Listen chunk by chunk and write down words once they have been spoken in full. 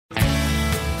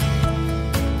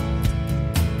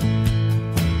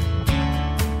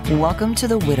Welcome to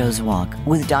the Widow's Walk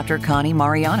with Dr. Connie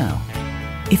Mariano.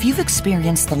 If you've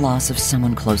experienced the loss of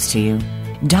someone close to you,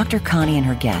 Dr. Connie and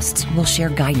her guests will share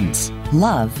guidance,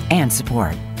 love, and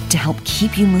support to help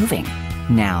keep you moving.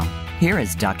 Now, here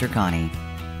is Dr. Connie.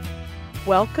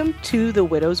 Welcome to the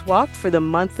Widow's Walk for the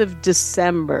month of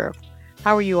December.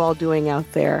 How are you all doing out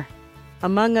there?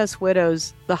 Among us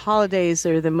widows, the holidays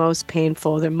are the most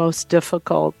painful, they're most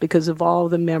difficult because of all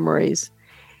the memories.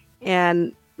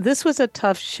 And this was a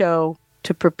tough show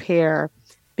to prepare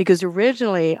because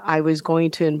originally I was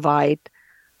going to invite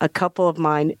a couple of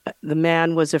mine. The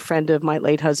man was a friend of my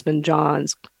late husband,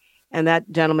 John's, and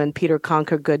that gentleman, Peter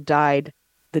Conkergood, died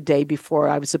the day before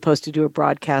I was supposed to do a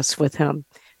broadcast with him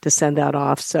to send that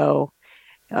off. So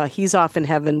he's off in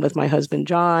heaven with my husband,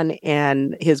 John,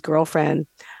 and his girlfriend,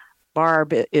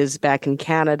 Barb, is back in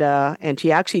Canada, and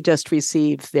she actually just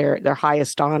received their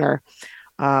highest honor,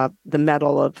 the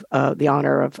Medal of the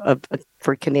Honor of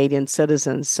for Canadian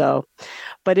citizens. So,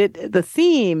 but the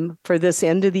theme for this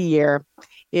end of the year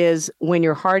is when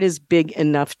your heart is big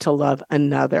enough to love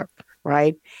another,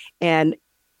 right? And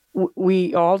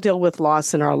we all deal with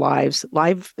loss in our lives.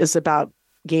 Life is about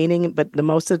gaining, but the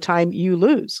most of the time you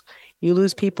lose. You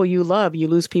lose people you love. You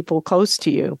lose people close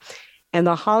to you. And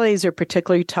the holidays are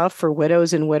particularly tough for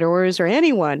widows and widowers or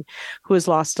anyone who has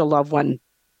lost a loved one,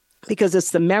 because it's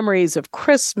the memories of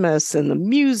Christmas and the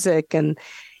music and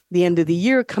the end of the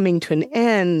year coming to an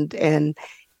end. And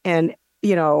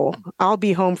you know, I'll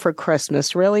be home for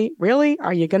Christmas. Really? Really?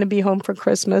 Are you going to be home for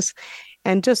Christmas?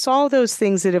 And just all those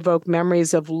things that evoke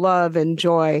memories of love and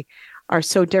joy are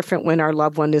so different when our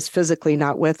loved one is physically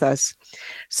not with us.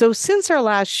 So since our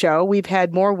last show, we've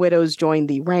had more widows join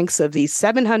the ranks of the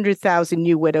 700,000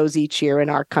 new widows each year in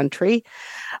our country.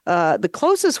 The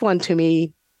closest one to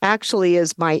me actually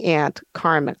is my aunt,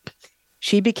 Carmen.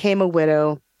 She became a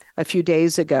widow a few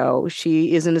days ago.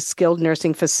 She is in a skilled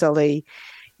nursing facility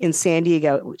in San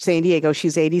Diego.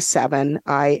 She's 87.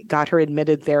 I got her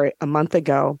admitted there a month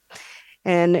ago.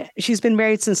 And she's been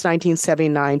married since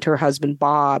 1979 to her husband,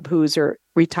 Bob, who's a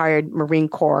retired Marine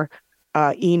Corps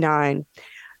E9.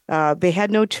 They had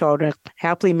no children,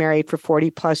 happily married for 40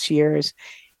 plus years.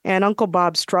 And Uncle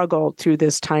Bob struggled through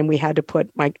this time. We had to put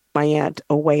my aunt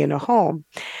away in a home.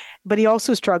 But he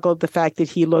also struggled with the fact that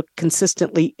he looked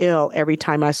consistently ill every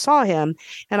time I saw him.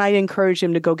 And I'd encourage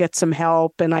him to go get some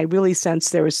help. And I really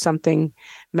sensed there was something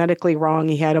medically wrong.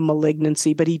 He had a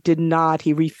malignancy, but he did not.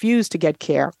 He refused to get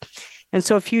care. And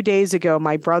so a few days ago,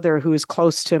 my brother, who is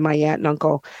close to my aunt and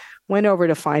uncle, went over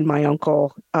to find my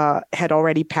uncle had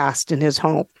already passed in his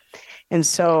home. And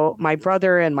so my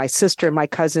brother and my sister and my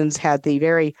cousins had the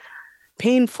very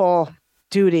painful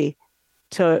duty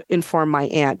to inform my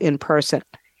aunt in person.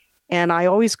 And I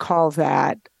always call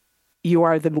that, you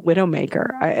are the widowmaker.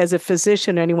 As a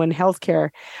physician, anyone in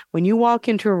healthcare, when you walk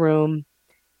into a room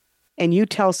and you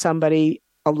tell somebody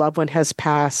a loved one has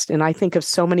passed, and I think of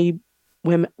so many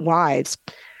women, wives,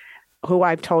 who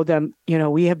I've told them, you know,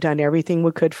 we have done everything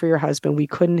we could for your husband. We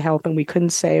couldn't help him. We couldn't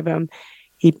save him.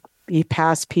 He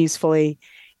passed peacefully.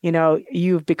 You know,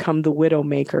 you've become the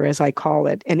widowmaker, as I call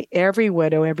it. And every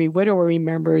widower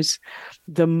remembers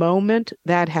the moment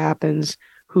that happens,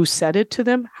 who said it to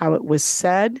them, how it was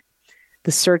said,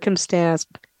 the circumstance,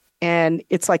 and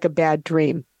it's like a bad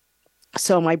dream.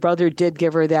 So my brother did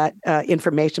give her that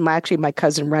information. Actually, my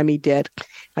cousin Remy did.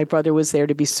 My brother was there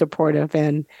to be supportive,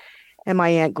 and my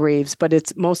aunt grieves, but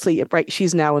it's mostly, right,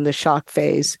 she's now in the shock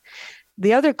phase.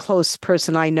 The other close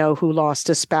person I know who lost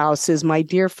a spouse is my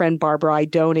dear friend Barbara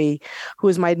Idoni, who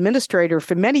was my administrator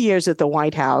for many years at the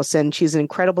White House, and she's an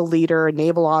incredible leader, a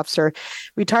naval officer,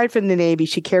 retired from the Navy.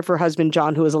 She cared for her husband,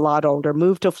 John, who was a lot older,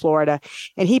 moved to Florida,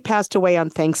 and he passed away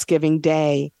on Thanksgiving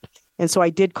Day. And so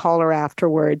I did call her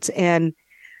afterwards. And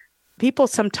people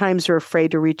sometimes are afraid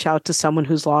to reach out to someone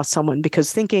who's lost someone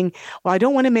because thinking, well, I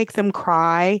don't want to make them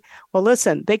cry. Well,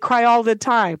 listen, they cry all the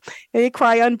time. They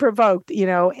cry unprovoked, you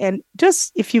know, and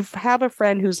just if you have a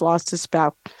friend who's lost a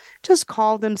spouse, just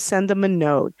call them, send them a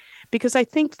note. Because I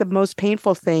think the most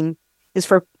painful thing is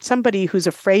for somebody who's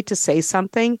afraid to say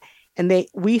something, and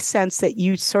we sense that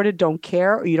you sort of don't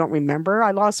care or you don't remember,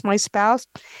 I lost my spouse,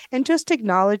 and just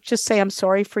acknowledge, just say, I'm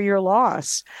sorry for your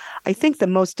loss. I think the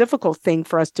most difficult thing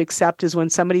for us to accept is when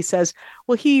somebody says,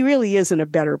 well, he really is in a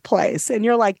better place. And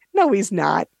you're like, no, he's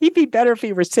not. He'd be better if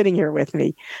he were sitting here with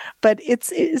me. But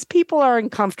it's people are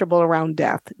uncomfortable around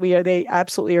death. They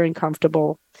absolutely are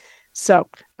uncomfortable. So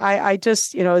I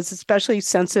just, you know, it's especially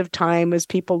sensitive time as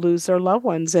people lose their loved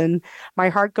ones. And my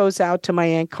heart goes out to my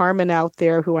Aunt Carmen out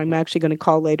there, who I'm actually going to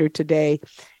call later today.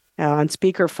 on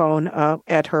speakerphone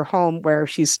at her home where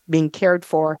she's being cared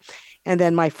for. And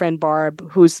then my friend Barb,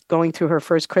 who's going through her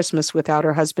first Christmas without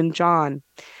her husband, John.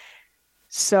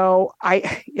 So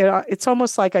it's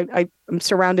almost like I'm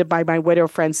surrounded by my widow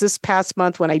friends. This past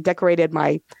month when I decorated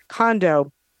my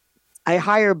condo, I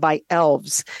hired by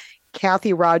elves,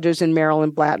 Kathy Rogers and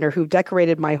Marilyn Blattner, who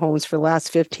decorated my homes for the last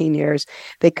 15 years.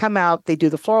 They come out, they do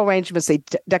the floral arrangements, they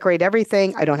decorate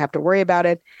everything. I don't have to worry about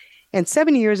it. And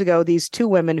 7 years ago, these two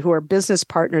women who are business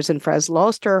partners in Fres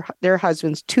lost their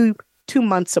husbands two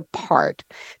months apart.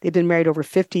 They've been married over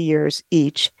 50 years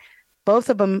each. Both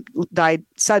of them died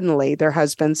suddenly, their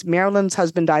husbands. Marilyn's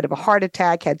husband died of a heart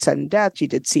attack, had sudden death. She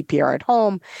did CPR at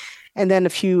home. And then a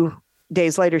few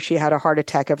days later, she had a heart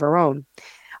attack of her own.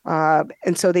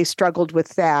 And so they struggled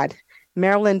with that.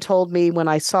 Marilyn told me when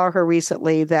I saw her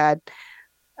recently that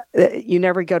you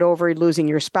never get over losing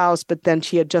your spouse, but then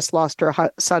she had just lost her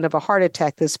son of a heart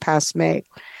attack this past May.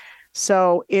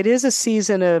 So it is a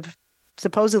season of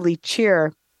supposedly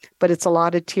cheer, but it's a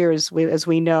lot of tears, as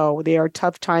we know. They are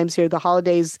tough times here. The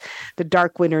holidays, the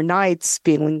dark winter nights,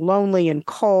 feeling lonely and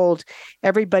cold.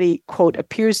 Everybody, quote,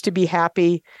 appears to be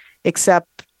happy,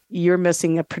 except you're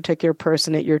missing a particular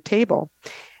person at your table.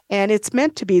 And it's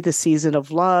meant to be the season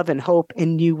of love and hope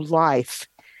and new life.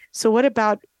 So what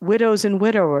about widows and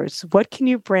widowers? What can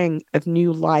you bring of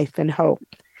new life and hope?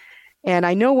 And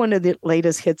I know one of the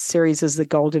latest hit series is The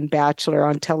Golden Bachelor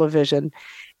on television.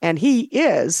 And he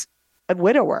is a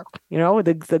widower. You know,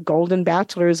 the Golden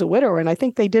Bachelor is a widower. And I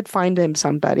think they did find him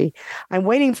somebody. I'm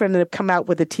waiting for them to come out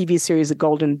with a TV series, The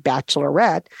Golden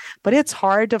Bachelorette. But it's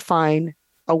hard to find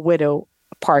a widow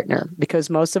partner because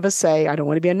most of us say, I don't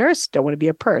want to be a nurse, don't want to be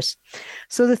a purse.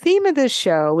 So the theme of this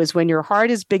show is when your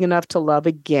heart is big enough to love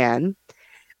again.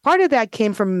 Part of that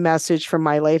came from a message from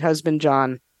my late husband,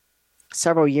 John,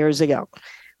 several years ago,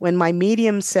 when my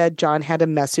medium said John had a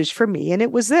message for me. And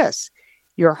it was this: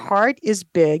 your heart is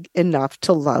big enough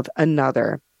to love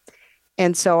another.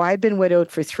 And so I'd been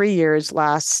widowed for 3 years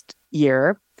last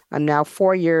year. I'm now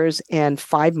 4 years and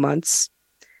 5 months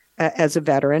as a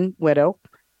veteran widow.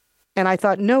 And I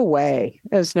thought, no way.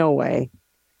 There's no way.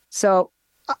 So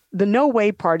the no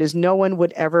way part is no one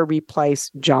would ever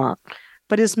replace John.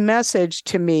 But his message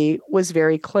to me was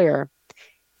very clear.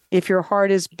 If your heart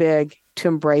is big to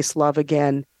embrace love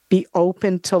again, be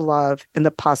open to love and the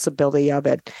possibility of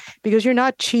it. Because you're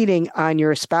not cheating on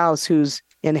your spouse who's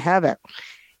in heaven.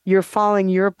 You're following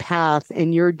your path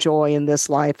and your joy in this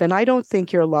life. And I don't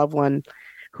think your loved one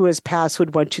who has passed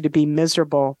would want you to be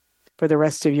miserable for the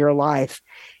rest of your life.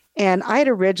 And I had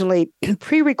originally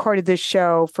pre-recorded this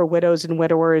show for widows and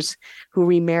widowers who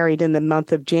remarried in the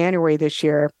month of January this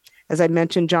year. As I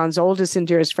mentioned, John's oldest and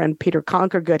dearest friend, Peter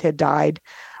Conkergood, had died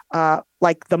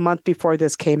like the month before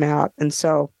this came out. And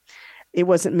so it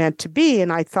wasn't meant to be.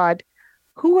 And I thought,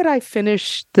 who would I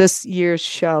finish this year's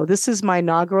show? This is my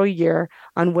inaugural year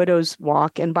on Widow's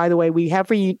Walk. And by the way, we have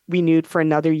renewed for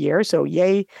another year. So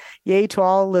yay to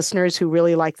all listeners who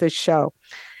really like this show.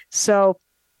 So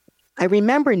I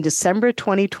remember in December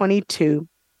 2022,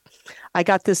 I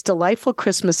got this delightful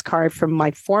Christmas card from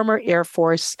my former Air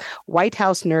Force White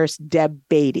House nurse, Deb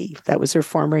Beatty. That was her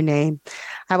former name.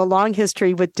 I have a long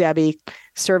history with Debbie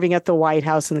serving at the White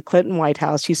House in the Clinton White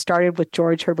House. She started with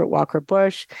George Herbert Walker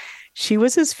Bush. She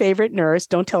was his favorite nurse.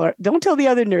 Don't tell the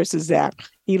other nurses that.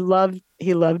 He loved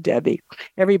Debbie.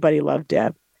 Everybody loved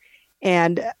Deb.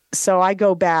 And so I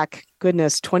go back,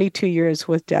 22 years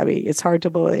with Debbie. It's hard to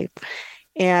believe.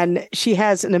 And she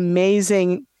has an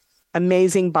amazing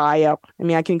bio. I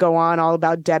mean, I can go on all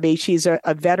about Debbie. She's a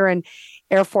veteran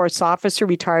Air Force officer,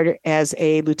 retired as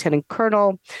a lieutenant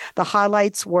colonel. The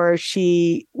highlights were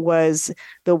she was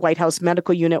the White House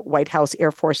Medical Unit, White House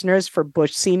Air Force nurse for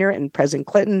Bush Sr. and President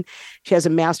Clinton. She has a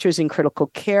master's in critical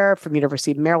care from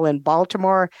University of Maryland,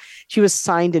 Baltimore. She was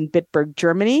signed in Bitburg,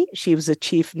 Germany. She was a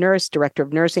chief nurse, director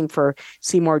of nursing for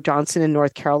Seymour Johnson in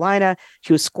North Carolina.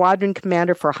 She was squadron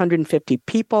commander for 150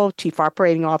 people, chief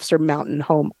operating officer, Mountain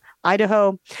Home,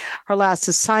 Idaho. Her last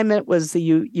assignment was the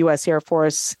U.S. Air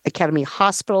Force Academy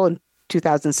Hospital in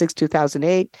 2006,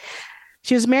 2008.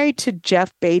 She was married to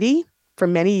Jeff Beatty for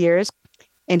many years,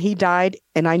 and he died,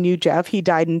 and I knew Jeff. He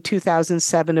died in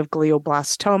 2007 of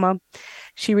glioblastoma.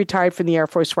 She retired from the Air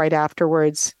Force right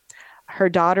afterwards. Her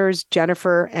daughters,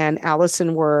 Jennifer and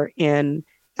Allison, were in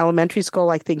elementary school.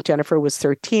 I think Jennifer was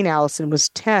 13, Allison was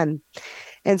 10.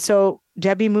 And so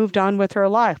Debbie moved on with her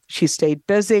life. She stayed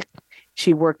busy.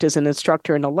 She worked as an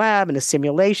instructor in a lab, in a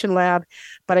simulation lab.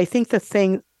 But I think the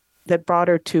thing that brought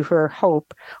her to her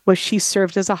hope was she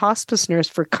served as a hospice nurse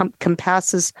for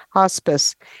Compasses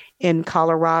Hospice in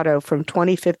Colorado from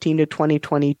 2015 to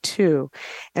 2022.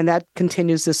 And that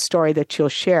continues the story that she'll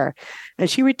share. And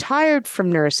she retired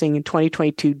from nursing in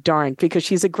 2022, darn, because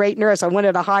she's a great nurse. I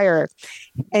wanted to hire her.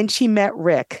 And she met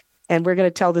Rick. And we're going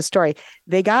to tell the story.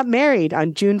 They got married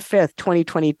on June 5th,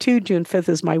 2022. June 5th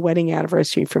is my wedding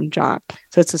anniversary from John.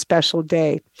 So it's a special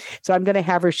day. So I'm going to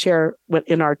have her share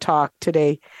in our talk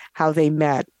today how they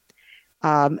met.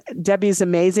 Debbie's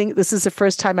amazing. This is the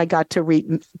first time I got to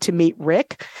meet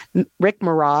Rick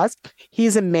Mraz.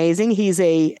 He's amazing. He's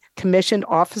a commissioned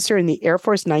officer in the Air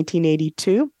Force,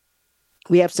 1982.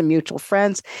 We have some mutual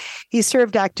friends. He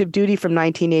served active duty from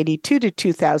 1982 to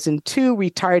 2002,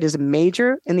 retired as a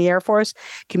major in the Air Force,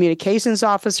 communications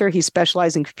officer. He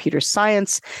specialized in computer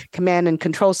science, command and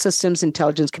control systems,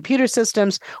 intelligence computer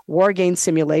systems, war game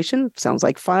simulation. Sounds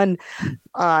like fun.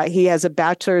 He has a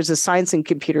bachelor's of science in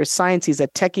computer science. He's a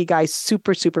techie guy,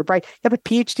 super, super bright. You have a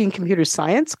PhD in computer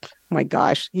science? Oh my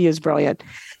gosh, he is brilliant.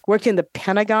 Worked in the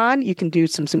Pentagon. You can do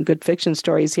some good fiction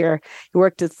stories here. He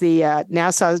worked at the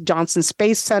NASA Johnson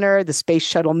Space Center, the Space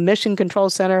Shuttle Mission Control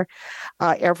Center,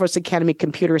 Air Force Academy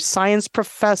computer science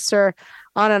professor,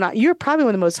 on and on. You're probably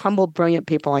one of the most humble, brilliant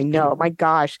people I know. My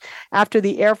gosh. After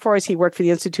the Air Force, he worked for the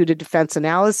Institute of Defense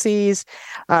Analyses,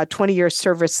 20-year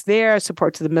service there,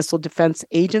 support to the Missile Defense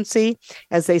Agency.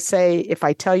 As they say, if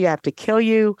I tell you, I have to kill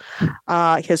you.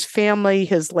 His family,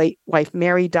 his late wife,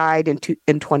 Mary, died in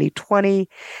 2020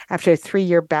 after a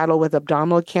 3-year battle with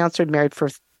abdominal cancer, married for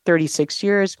 36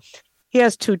 years. He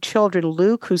has 2 children,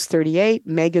 Luke, who's 38,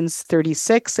 Megan's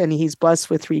 36, and he's blessed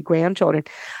with 3 grandchildren.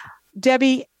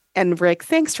 Debbie and Rick,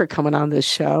 thanks for coming on this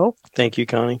show. Thank you,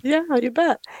 Connie. Yeah, you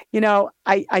bet.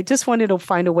 I just wanted to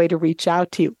find a way to reach out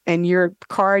to you. And your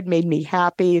card made me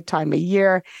happy, a time of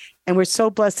year. And we're so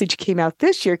blessed that you came out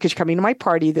this year because you're coming to my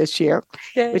party this year,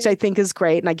 Yay. Which I think is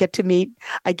great. And I get to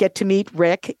meet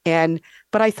Rick.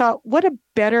 But I thought, what a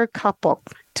better couple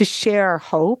to share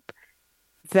hope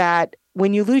that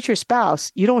when you lose your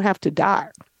spouse, you don't have to die.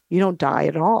 You don't die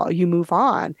at all. You move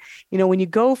on. When you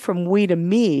go from we to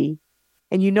me,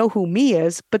 and you know who me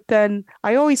is, but then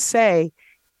I always say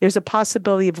there's a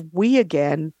possibility of we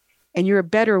again, and you're a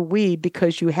better we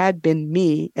because you had been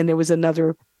me, and there was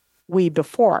another we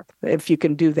before, if you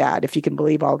can do that, if you can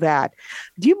believe all that.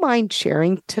 Do you mind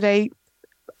sharing today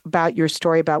about your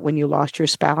story about when you lost your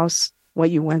spouse,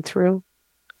 what you went through?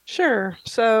 Sure.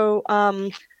 So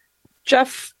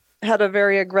Jeff had a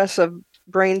very aggressive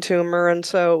brain tumor, and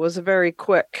so it was a very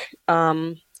quick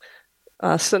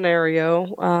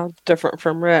scenario, different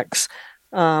from Rick's.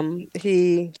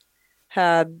 He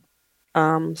had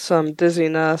some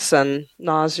dizziness and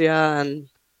nausea,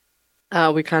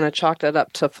 and we kind of chalked it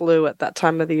up to flu at that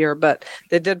time of the year, but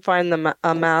they did find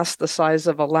a mass the size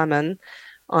of a lemon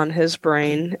on his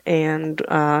brain, and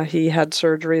he had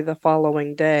surgery the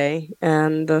following day,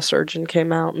 and the surgeon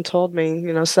came out and told me,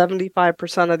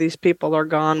 75% of these people are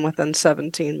gone within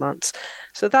 17 months.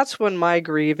 So that's when my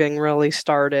grieving really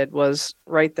started, was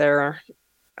right there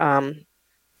in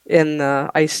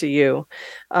the ICU.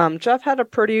 Jeff had a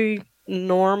pretty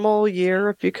normal year,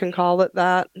 if you can call it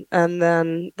that, and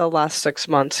then the last 6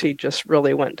 months, he just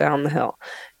really went down the hill.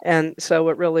 And so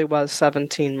it really was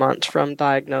 17 months from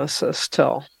diagnosis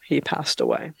till he passed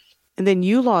away. And then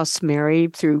you lost Mary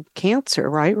through cancer,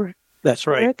 right? That's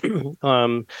right.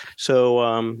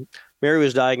 So Mary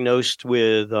was diagnosed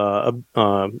with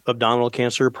abdominal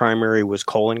cancer. Primary was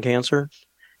colon cancer,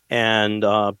 and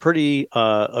pretty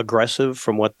aggressive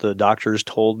from what the doctors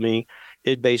told me.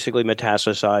 It basically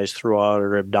metastasized throughout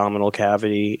her abdominal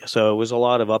cavity. So it was a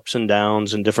lot of ups and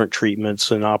downs and different treatments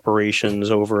and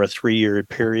operations over a 3-year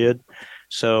period.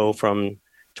 So from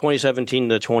 2017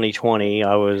 to 2020,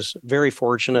 I was very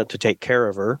fortunate to take care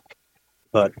of her.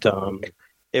 But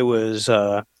it was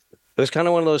kind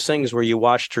of one of those things where you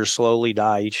watched her slowly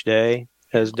die each day.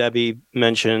 As Debbie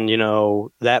mentioned,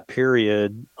 that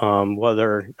period,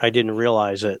 whether I didn't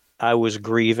realize it, I was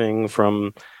grieving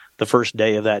from the first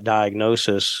day of that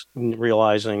diagnosis,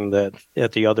 realizing that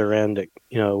at the other end, it,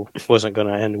 wasn't going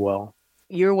to end well.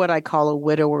 You're what I call a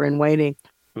widower in waiting.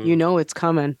 Mm-hmm. You know it's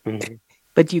coming,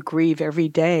 but you grieve every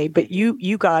day. But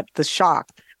you got the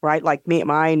shock, right? Like me,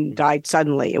 mine died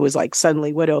suddenly. It was like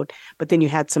suddenly widowed. But then you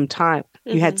had some time.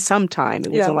 Mm-hmm. You had some time.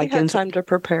 It wasn't like we had time to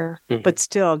prepare. Mm-hmm. But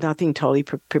still, nothing totally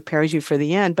prepares you for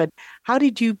the end. But how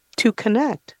did you two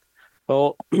connect?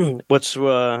 Well, what's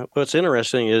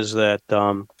interesting is that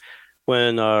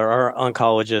when our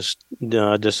oncologist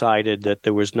decided that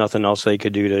there was nothing else they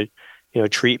could do to,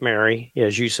 treat Mary,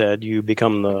 as you said, you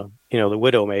become the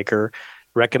widow maker,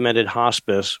 recommended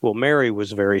hospice. Well, Mary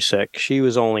was very sick. She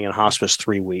was only in hospice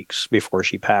 3 weeks before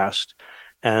she passed.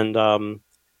 And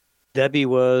Debbie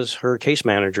was her case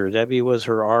manager. Debbie was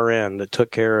her RN that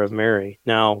took care of Mary.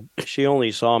 Now, she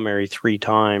only saw Mary 3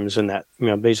 times in that,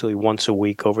 basically once a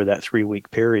week over that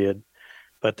 3-week period.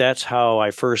 But that's how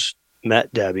I first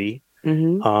met Debbie.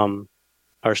 Mm-hmm.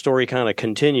 Our story kind of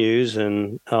continues,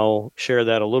 and I'll share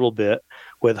that a little bit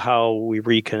with how we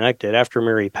reconnected. After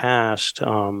Mary passed,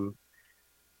 I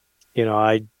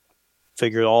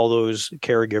figured all those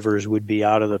caregivers would be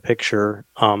out of the picture.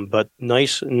 But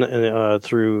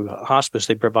through hospice,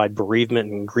 they provide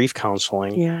bereavement and grief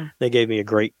counseling. Yeah. They gave me a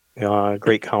great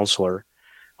counselor.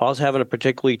 I was having a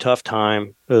particularly tough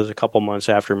time. It was a couple months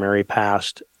after Mary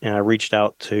passed, and I reached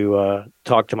out to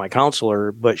talk to my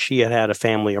counselor, but she had a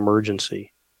family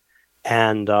emergency,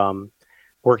 and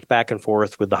worked back and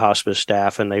forth with the hospice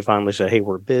staff, and they finally said, "Hey,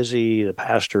 we're busy. The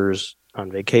pastor's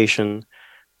on vacation.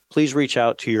 Please reach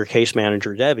out to your case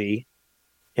manager, Debbie,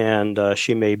 and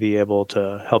she may be able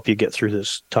to help you get through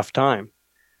this tough time."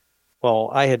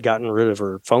 Well, I had gotten rid of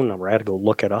her phone number. I had to go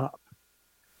look it up.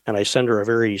 And I send her a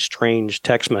very strange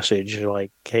text message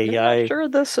like, "Hey, I'm sure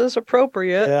this is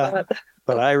appropriate." Yeah,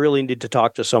 but I really need to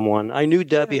talk to someone. I knew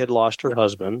Debbie had lost her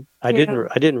husband. I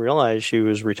didn't realize she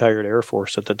was retired Air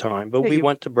Force at the time. But we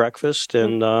went to breakfast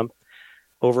and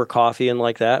over coffee and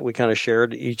like that. We kind of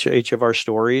shared each of our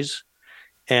stories.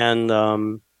 And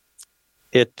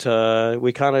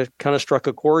we kind of struck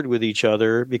a chord with each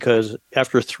other, because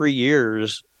after 3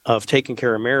 years of taking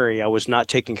care of Mary, I was not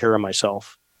taking care of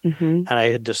myself. Mm-hmm. And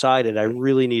I had decided I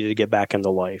really needed to get back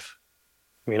into life.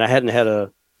 I mean, I hadn't had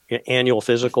an annual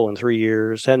physical in 3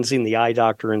 years, hadn't seen the eye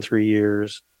doctor in 3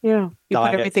 years. Yeah. You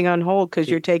put everything on hold because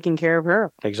you're taking care of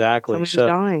her. Exactly. Someone's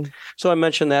dying. So I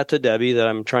mentioned that to Debbie, that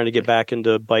I'm trying to get back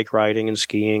into bike riding and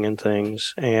skiing and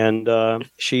things. And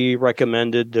she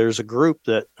recommended there's a group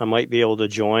that I might be able to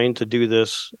join to do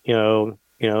this,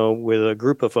 with a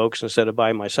group of folks instead of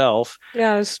by myself.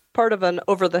 Yeah, as part of an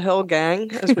over-the-hill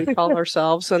gang, as we call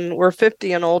ourselves. And we're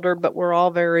 50 and older, but we're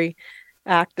all very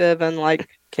active and like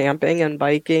camping and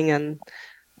biking and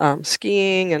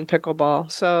skiing and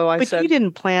pickleball. So I said... But you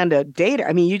didn't plan to date her.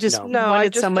 I mean, you just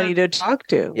wanted somebody to talk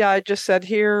to. Yeah, I just said,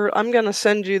 here, I'm going to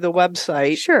send you the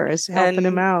website. Sure, it's helping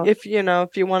him out. If you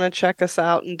want to check us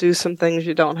out and do some things,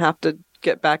 you don't have to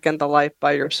get back into life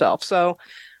by yourself. So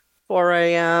 4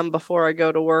 a.m. before I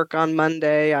go to work on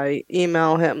Monday, I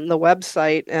email him the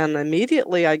website, and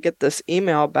immediately I get this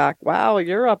email back, "Wow,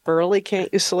 you're up early. Can't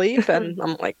you sleep?" And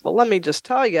I'm like, well, let me just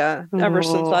tell you, ever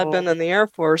since I've been in the Air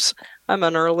Force, I'm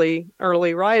an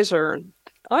early riser.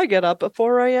 I get up at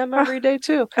 4 a.m. every day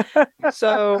too.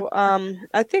 So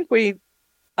I think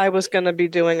I was going to be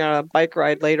doing a bike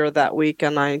ride later that week,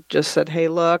 and I just said, "Hey,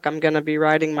 look, I'm going to be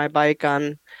riding my bike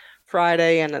on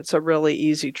Friday, and it's a really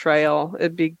easy trail.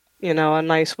 It'd be a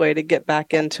nice way to get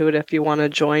back into it if you want to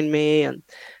join me." And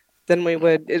then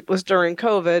it was during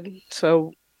COVID,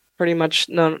 so pretty much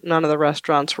none of the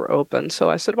restaurants were open.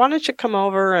 So I said, "Why don't you come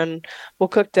over and we'll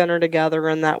cook dinner together,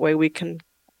 and that way we can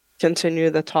continue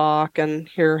the talk and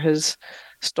hear his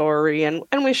story." And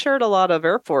we shared a lot of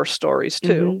Air Force stories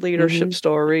too, leadership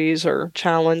stories or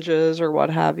challenges or what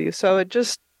have you. So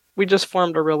we just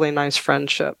formed a really nice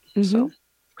friendship. So.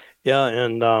 Yeah,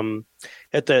 and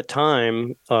at that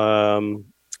time,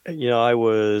 I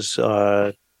was,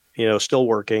 still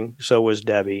working. So was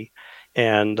Debbie,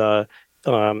 and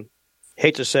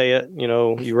hate to say it,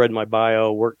 you read my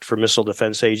bio. Worked for Missile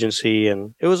Defense Agency,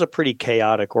 and it was a pretty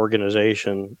chaotic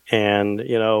organization. And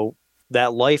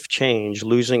that life change,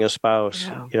 losing a spouse.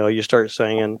 Yeah. You start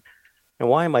saying, "And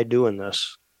why am I doing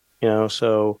this?"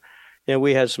 So.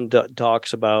 We had some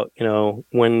talks about,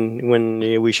 when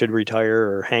we should retire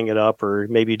or hang it up, or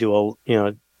maybe do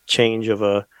a, change of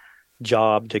a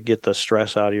job to get the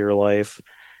stress out of your life.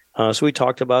 So we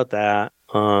talked about that.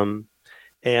 And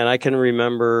I can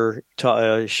remember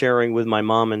sharing with my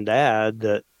mom and dad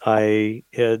that I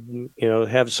had,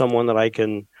 have someone that I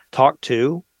can talk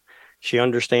to. She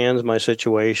understands my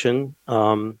situation.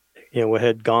 We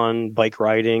had gone bike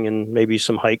riding and maybe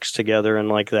some hikes together and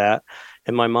like that.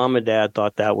 And my mom and dad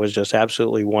thought that was just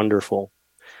absolutely wonderful,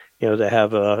 to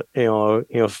have a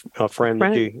friend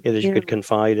that you could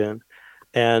confide in.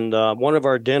 And one of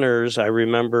our dinners, I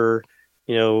remember,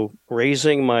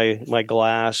 raising my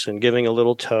glass and giving a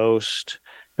little toast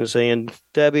and saying,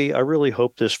 "Debbie, I really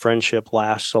hope this friendship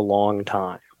lasts a long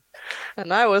time."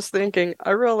 And I was thinking,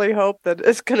 I really hope that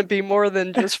it's going to be more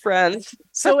than just friends.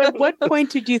 So at what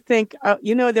point did you think,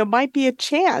 there might be a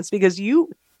chance, because you've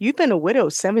been a widow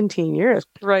 17 years.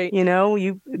 Right.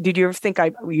 Did you ever think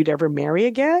you'd ever marry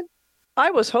again? I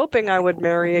was hoping I would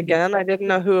marry again. I didn't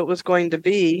know who it was going to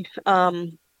be. I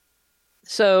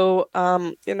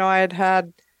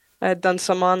had I had done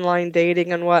some online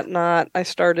dating and whatnot. I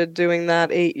started doing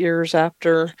that 8 years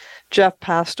after Jeff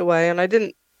passed away, and I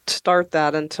didn't start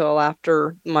that until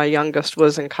after my youngest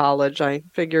was in college. I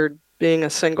figured being a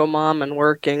single mom and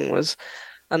working was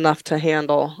enough to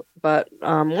handle. But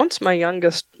once my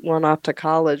youngest went off to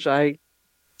college, I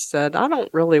said, I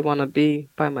don't really want to be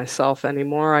by myself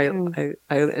anymore. I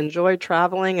enjoy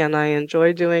traveling and I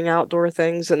enjoy doing outdoor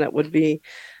things, and it would be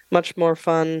much more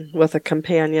fun with a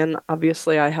companion.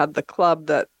 Obviously, I had the club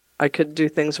that I could do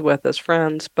things with as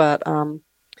friends, but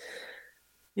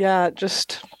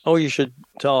just... Oh, you should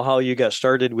tell how you got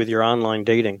started with your online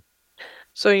dating.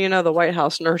 So, the White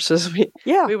House nurses, we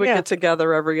would get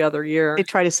together every other year. They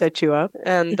try to set you up.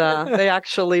 And they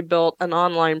actually built an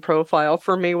online profile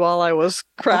for me while I was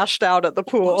crashed out at the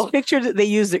pool. They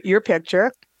used your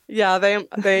picture. Yeah,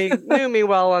 they knew me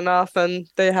well enough, and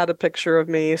they had a picture of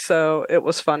me, so it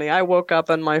was funny. I woke up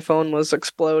and my phone was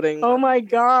exploding. Oh my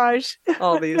gosh.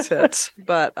 All these hits.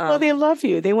 But well, they love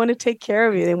you. They want to take care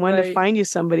of you. They want to find you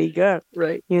somebody good.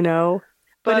 Right.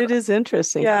 But it is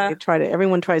interesting. Yeah.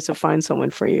 Everyone tries to find someone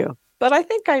for you. But I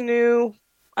think I knew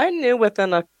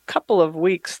within a couple of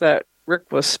weeks that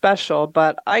Rick was special,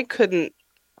 but I couldn't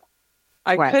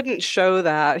show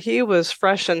that. He was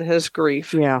fresh in his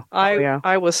grief. Yeah.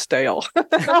 I was stale.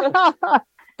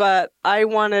 But I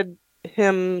wanted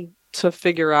him to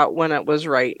figure out when it was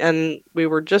right. And we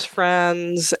were just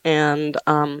friends, and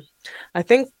I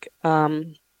think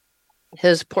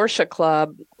his Porsche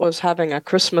club was having a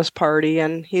Christmas party,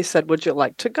 and he said, would you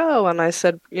like to go? And I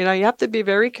said, you have to be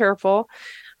very careful.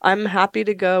 I'm happy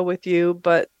to go with you,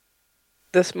 but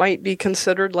this might be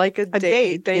considered like a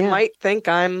date. They might think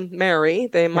I'm Mary.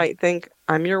 They might think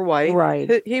I'm your wife.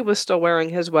 Right. He was still wearing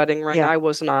his wedding ring. Yeah. I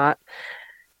was not.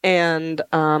 And,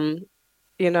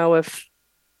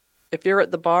 if you're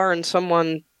at the bar and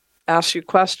someone asks you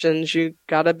questions, you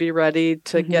got to be ready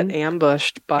to get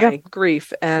ambushed by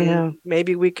grief. And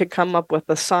maybe we could come up with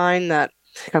a sign that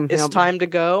it's time to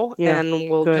go and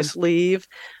we'll just leave.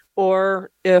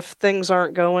 Or if things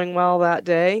aren't going well that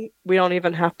day, we don't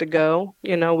even have to go.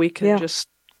 We can just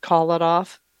call it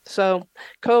off. So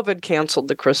COVID canceled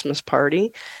the Christmas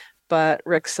party. But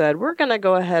Rick said, we're going to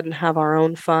go ahead and have our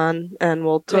own fun, and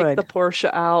we'll take the Porsche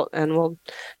out and we'll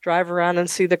drive around and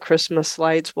see the Christmas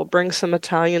lights. We'll bring some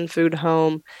Italian food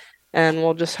home, and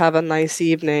we'll just have a nice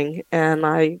evening. And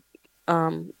I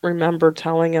remember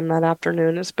telling him that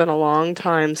afternoon, it's been a long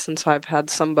time since I've had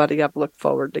somebody I've looked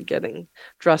forward to getting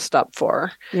dressed up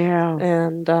for. Yeah.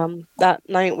 And that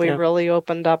night we really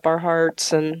opened up our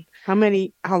hearts. And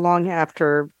how long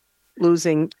after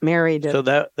losing Mary? So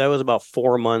that was about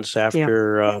 4 months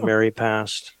after Mary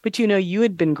passed. But you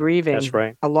had been grieving. That's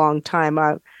right. A long time.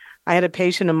 I had a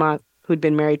patient of mine who'd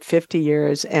been married 50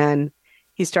 years, and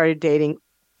he started dating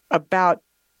about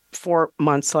 4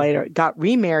 months later, got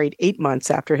remarried 8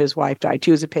 months after his wife died.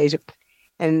 She was a patient.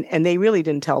 And they really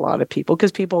didn't tell a lot of people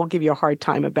because people will give you a hard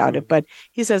time about it. But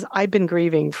he says, I've been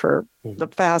grieving for the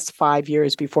past 5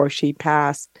 years before she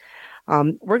passed.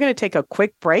 We're going to take a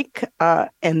quick break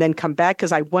and then come back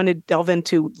because I want to delve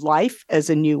into life as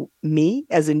a new me,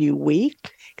 as a new we,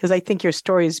 because I think your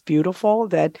story is beautiful,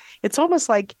 that it's almost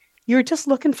like you're just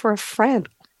looking for a friend,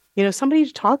 somebody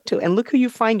to talk to, and look who you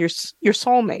find your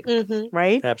soulmate,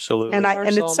 right? Absolutely. And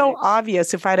it's so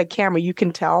obvious. If I had a camera, you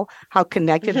can tell how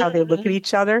connected, how they look at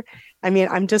each other. I mean,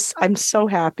 I'm so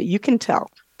happy. You can tell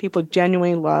people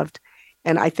genuinely loved.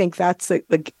 And I think that's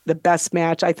the best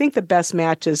match. I think the best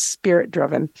match is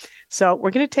spirit-driven. So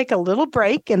we're going to take a little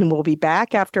break, and we'll be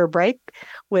back after a break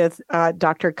with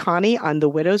Dr. Connie on The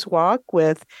Widow's Walk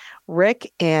with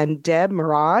Rick and Deb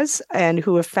Mraz, and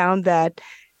who have found that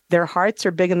their hearts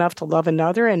are big enough to love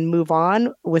another and move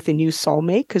on with a new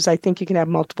soulmate, because I think you can have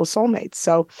multiple soulmates.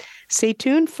 So stay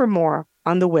tuned for more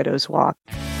on The Widow's Walk.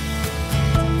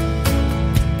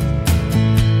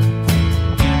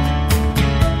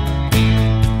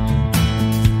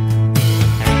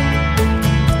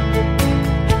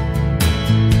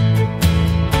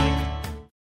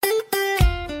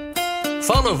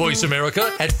 Follow Voice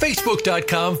America at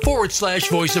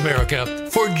Facebook.com/Voice America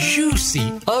for juicy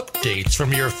updates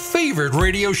from your favorite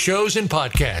radio shows and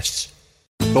podcasts.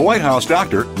 The White House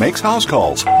doctor makes house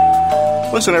calls.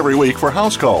 Listen every week for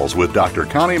House Calls with Dr.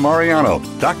 Connie Mariano.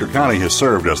 Dr. Connie has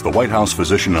served as the White House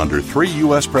physician under 3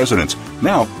 U.S. presidents.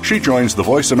 Now, she joins the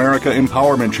Voice America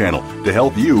Empowerment Channel to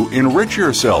help you enrich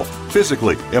yourself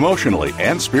physically, emotionally,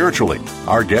 and spiritually.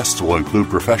 Our guests will include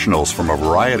professionals from a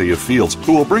variety of fields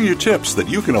who will bring you tips that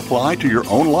you can apply to your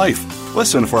own life.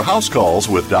 Listen for House Calls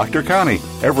with Dr. Connie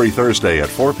every Thursday at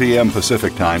 4 p.m.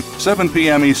 Pacific Time, 7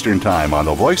 p.m. Eastern Time on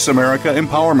the Voice America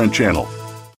Empowerment Channel.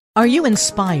 Are you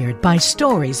inspired by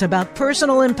stories about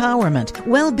personal empowerment,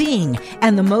 well-being,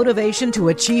 and the motivation to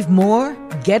achieve more?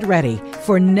 Get ready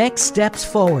for Next Steps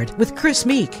Forward with Chris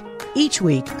Meek. Each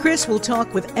week, Chris will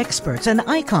talk with experts and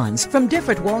icons from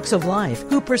different walks of life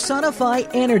who personify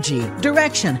energy,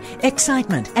 direction,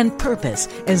 excitement, and purpose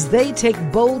as they take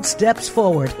bold steps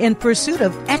forward in pursuit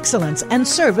of excellence and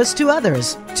service to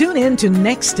others. Tune in to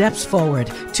Next Steps Forward,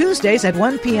 Tuesdays at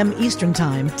 1 p.m. Eastern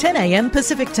Time, 10 a.m.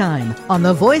 Pacific Time, on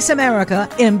the Voice America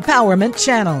Empowerment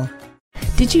Channel.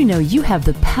 Did you know you have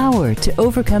the power to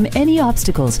overcome any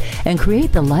obstacles and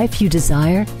create the life you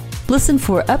desire? Listen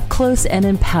for Up Close and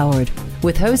Empowered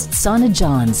with host Sana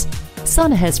Johns.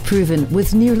 Sana has proven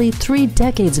with nearly 3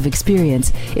 decades of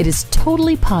experience, it is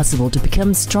totally possible to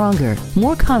become stronger,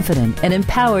 more confident, and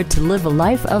empowered to live a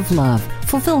life of love,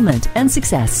 fulfillment, and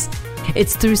success.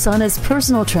 It's through Sana's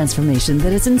personal transformation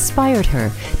that has inspired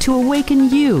her to awaken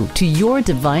you to your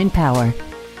divine power.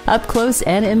 Up Close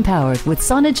and Empowered with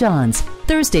Sana Johns,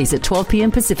 Thursdays at 12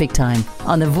 p.m. Pacific Time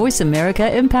on the Voice America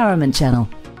Empowerment Channel.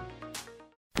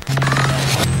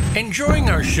 Enjoying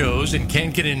our shows and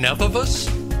can't get enough of us?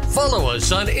 Follow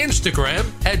us on Instagram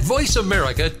at Voice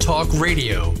America Talk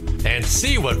Radio and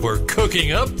see what we're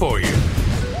cooking up for you.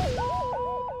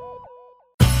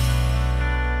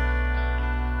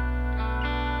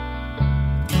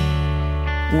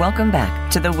 Welcome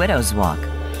back to The Widow's Walk.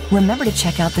 Remember to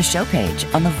check out the show page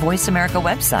on the Voice America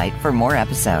website for more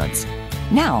episodes.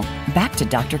 Now, back to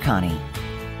Dr. Connie.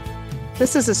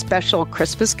 This is a special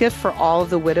Christmas gift for all of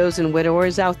the widows and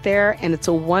widowers out there, and it's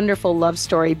a wonderful love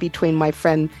story between my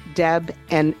friend Deb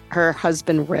and her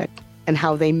husband Rick and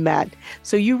how they met.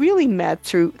 So you really met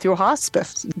through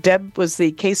hospice. Deb was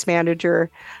the case manager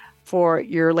for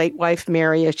your late wife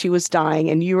Mary as she was dying,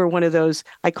 and you were one of those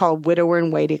I call widower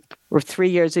in waiting. For 3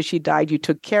 years as she died, you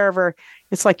took care of her.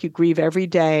 It's like you grieve every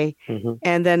day. Mm-hmm.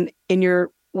 And then in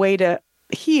your way to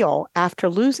heal after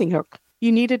losing her,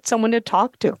 you needed someone to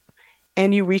talk to.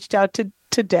 And you reached out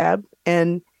to Deb.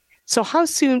 And so how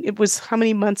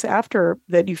many months after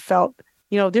that you felt,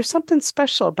 there's something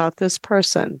special about this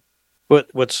person?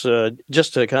 What's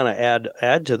just to kind of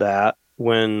add to that,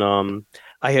 when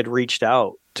I had reached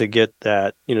out to get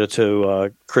that,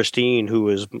 to Christine, who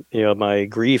was, my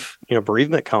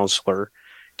bereavement counselor,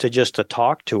 to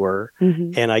talk to her,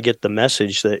 mm-hmm. and I get the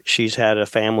message that she's had a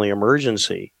family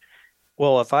emergency.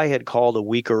 Well, if I had called a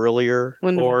week earlier,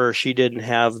 or she didn't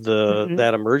have mm-hmm.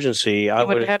 that emergency, I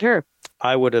would have had her.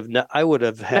 I would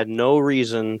have had no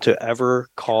reason to ever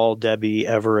call Debbie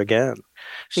ever again.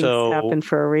 Things happen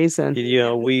for a reason.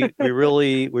 We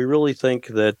really think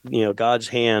that God's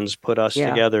hands put us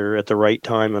together at the right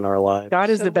time in our lives.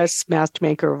 God is the best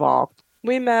matchmaker of all.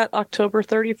 We met October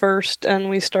 31st, and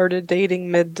we started dating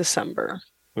mid-December.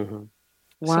 Mm-hmm.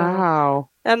 Wow!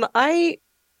 And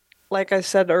like I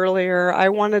said earlier, I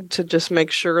wanted to just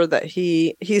make sure that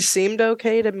he seemed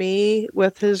okay to me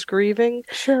with his grieving.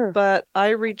 Sure. But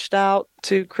I reached out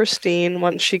to Christine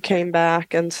once she came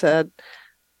back and said,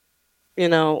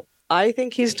 I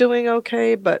think he's doing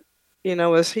okay, but,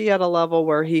 is he at a level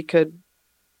where he could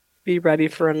be ready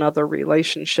for another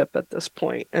relationship at this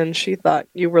point? And she thought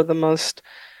you were the most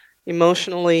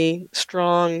emotionally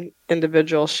strong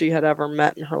individual she had ever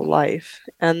met in her life.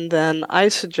 And then I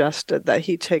suggested that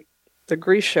he take the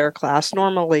grief share class.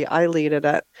 Normally I lead it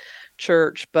at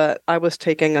church, but I was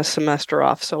taking a semester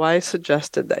off. So I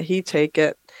suggested that he take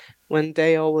it when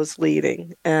Dale was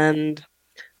leading. And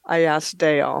I asked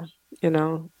Dale,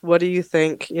 what do you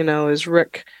think, is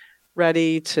Rick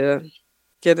ready to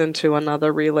get into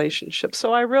another relationship?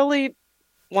 So I really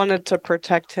wanted to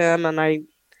protect him, and I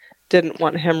didn't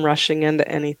want him rushing into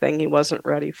anything he wasn't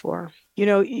ready for.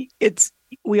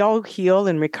 We all heal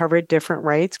and recover at different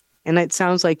rates. And it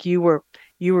sounds like you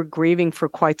were grieving for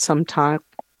quite some time,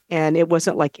 and it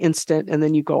wasn't like instant and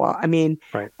then you go out. I mean,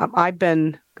 right. I've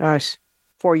been,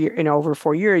 4 years, over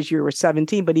 4 years, you were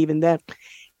 17, but even then,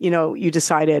 you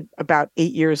decided about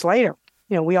 8 years later.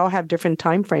 We all have different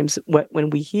time frames when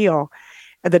we heal.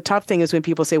 And the tough thing is when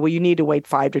people say, well, you need to wait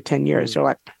 5 to 10 years, or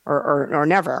like, or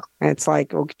never. And it's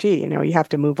like, oh, gee, you have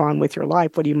to move on with your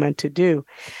life. What are you meant to do?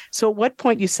 So at what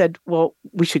point you said, well,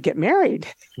 we should get married?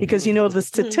 Because, the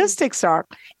statistics are,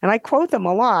 and I quote them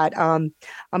a lot,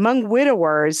 among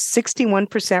widowers,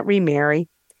 61% remarry,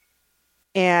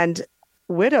 and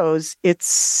widows,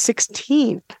 it's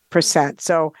 16%.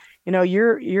 So,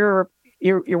 you're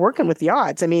working with the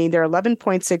odds. I mean, there are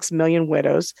 11.6 million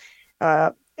widows,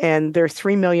 and there are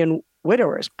 3 million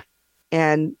widowers.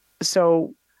 And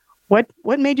so what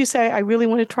made you say, I really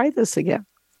want to try this again?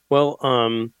 Well,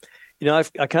 I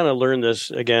kind of learned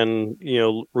this again,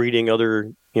 reading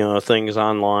other, things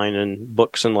online and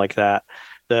books and like that.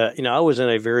 I was in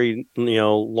a very,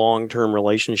 long-term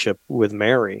relationship with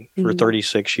Mary for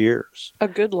 36 years. A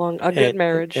good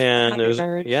marriage. And Happy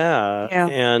marriage. Yeah.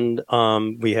 And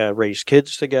we had raised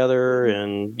kids together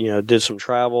and, did some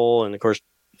travel. And of course,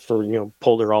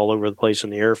 pulled her all over the place in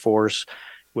the Air Force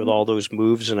with all those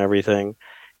moves and everything.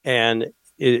 And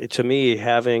to me,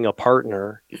 having a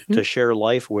partner to share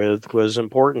life with was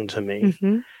important to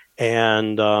me.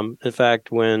 And in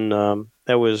fact, when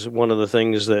that was one of the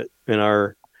things that in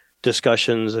our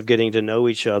discussions of getting to know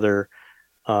each other,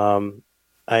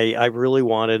 I really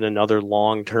wanted another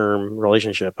long-term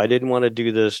relationship. I didn't want to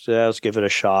do this, let's give it a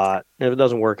shot. If it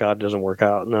doesn't work out, it doesn't work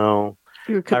out. No.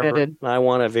 You're committed. I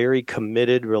want a very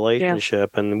committed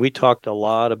relationship. And we talked a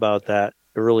lot about that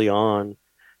early on.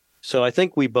 So I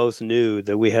think we both knew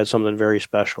that we had something very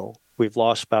special. We've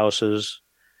lost spouses.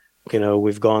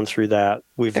 We've gone through that.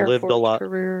 We've lived a lot.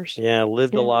 Careers. Yeah,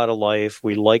 lived a lot of life.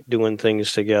 We like doing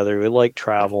things together. We like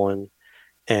traveling.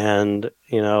 And,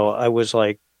 I was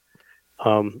like,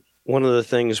 one of the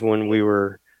things when we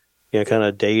were, kind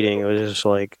of dating, it was just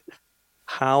like,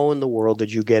 how in the world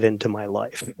did you get into my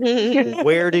life?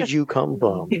 Where did you come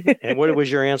from? And what was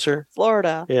your answer?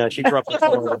 Florida. Yeah, she grew up in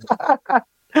Florida.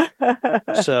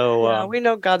 So we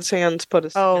know God's hands put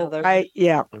us together.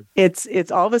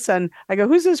 It's all of a sudden I go,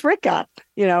 who's this Rick guy?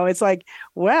 It's like,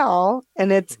 well,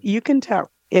 and it's, you can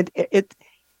tell it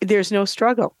there's no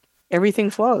struggle. Everything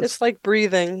flows. It's like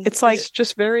breathing. It's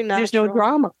just very natural. There's no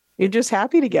drama. You're just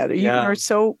happy together. You are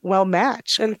so well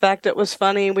matched. In fact, it was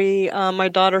funny. My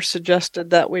daughter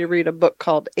suggested that we read a book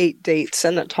called 8 Dates,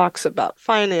 and it talks about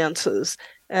finances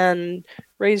and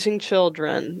raising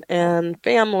children and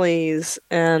families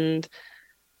and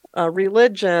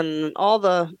religion, all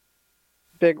the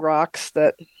big rocks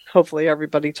that hopefully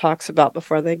everybody talks about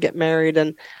before they get married.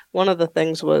 And one of the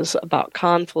things was about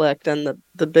conflict. And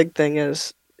the big thing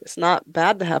is, it's not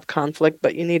bad to have conflict,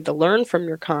 but you need to learn from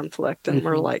your conflict. And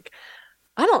we're like,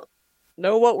 I don't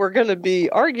know what we're going to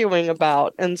be arguing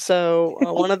about. And so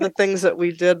one of the things that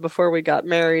we did before we got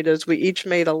married is we each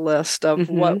made a list of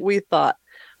what we thought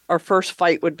our first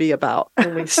fight would be about.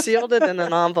 And we sealed it in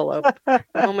an envelope. And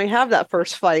when we have that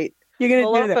first fight,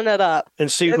 we'll open it up.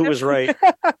 And see who was right.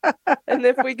 And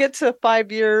if we get to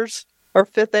 5 years, our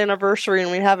 5th anniversary,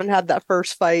 and we haven't had that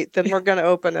first fight, then we're going to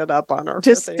open it up on our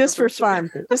just for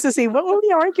fun, just to see what will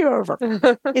we argue over.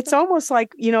 It's almost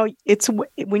like, it's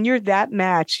when you're that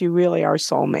matched, you really are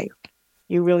soulmate.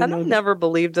 You really know. I've never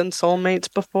believed in soulmates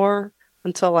before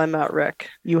until I met Rick.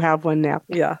 You have one now.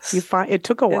 Yes. It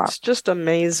took a while. It's just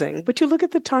amazing. But you look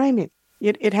at the timing.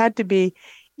 It had to be,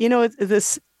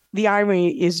 the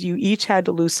irony is you each had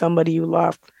to lose somebody you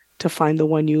loved to find the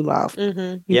one you love.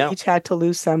 You each had to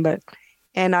lose somebody.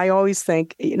 And I always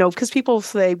think, because people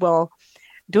say, well,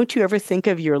 don't you ever think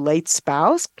of your late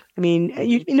spouse? I mean,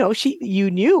 you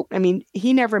knew. I mean,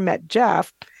 he never met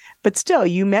Jeff, but still,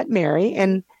 you met Mary,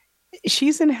 and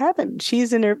she's in heaven.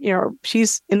 She's in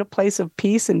she's in a place of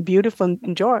peace and beautiful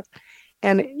and joy.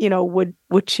 And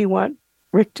would she want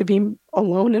Rick to be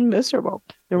alone and miserable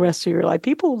the rest of your life?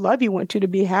 People who love you want you to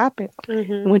be happy.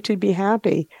 Want you to be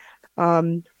happy.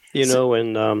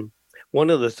 One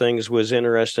of the things was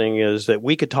interesting is that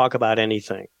we could talk about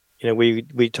anything.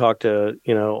 We talked to,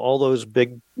 all those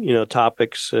big,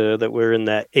 topics that were in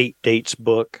that 8 Dates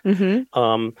book. We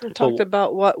talked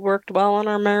about what worked well in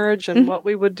our marriage and what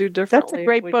we would do differently. That's a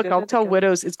great book. I'll tell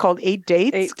widows. It's called 8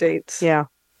 Dates. 8 Dates. Yeah.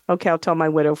 Okay. I'll tell my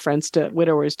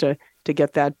widowers to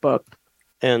get that book.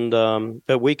 And,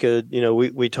 but we could,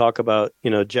 we talk about,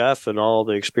 Jeff and all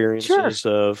the experiences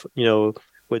of,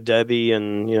 with Debbie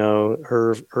and,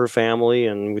 her family.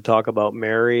 And we talk about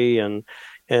Mary and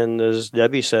as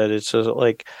Debbie said, it's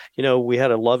like, we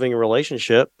had a loving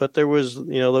relationship, but there was,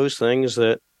 those things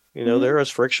that, there was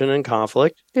friction and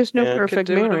conflict. There's no perfect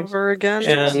marriage. Over again.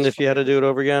 And if you had to do it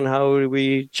over again, how would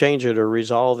we change it or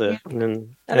resolve it? Yeah.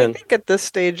 And I think at this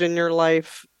stage in your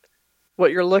life,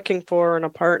 what you're looking for in a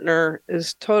partner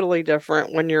is totally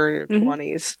different when you're in your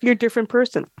 20s. You're a different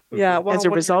person. Yeah. Well, as a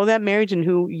result of that marriage and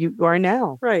who you are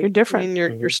now. Right. You're different. I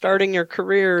mean, you're starting your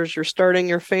careers, you're starting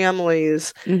your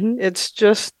families. It's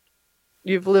just,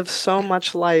 you've lived so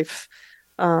much life.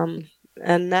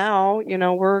 And now,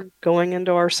 we're going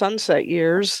into our sunset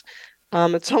years.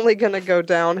 It's only going to go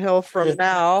downhill from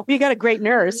now. You got a great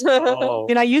nurse.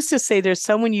 I used to say there's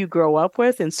someone you grow up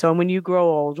with and someone you grow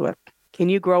old with. Can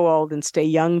you grow old and stay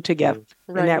young together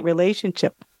in that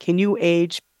relationship? Can you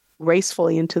age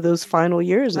gracefully into those final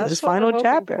years of this final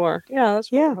chapter? Yeah, that's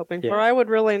what I'm hoping for. I would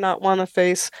really not want to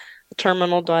face a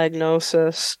terminal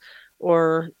diagnosis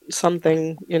or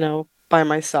something, by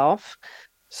myself.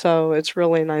 So it's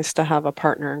really nice to have a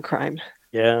partner in crime.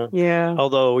 Yeah. Yeah.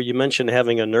 Although you mentioned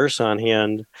having a nurse on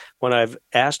hand, when I've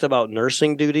asked about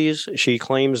nursing duties, she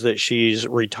claims that she's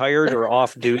retired or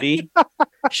off duty.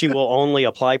 She will only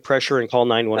apply pressure and call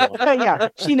 911. Yeah,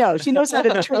 she knows. She knows how to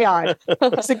triage.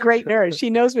 She's a great nurse. She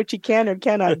knows what she can or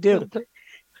cannot do.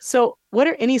 So, what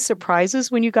are any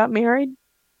surprises when you got married?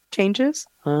 Changes?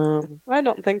 I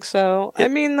don't think so. I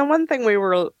mean, the one thing we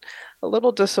were a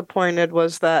little disappointed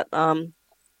was that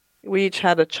we each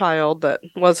had a child that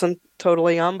wasn't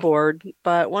totally on board.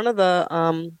 But one of the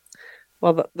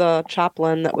the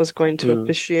chaplain that was going to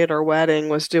officiate our wedding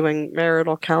was doing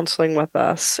marital counseling with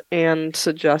us and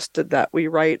suggested that we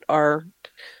write our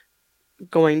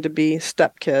going to be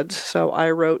stepkids. So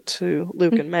I wrote to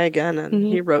Luke and Megan, and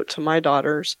he wrote to my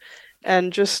daughters,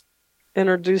 and just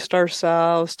introduced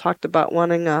ourselves, talked about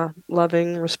wanting a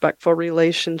loving, respectful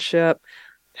relationship.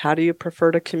 How do you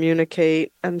prefer to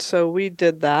communicate? And so we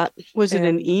did that. Was it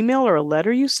an email or a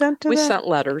letter you sent to them? We sent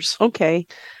letters. Okay.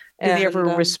 Did they ever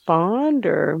respond,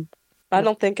 or? I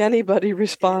don't think anybody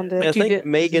responded. I think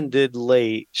Megan did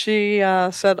late. She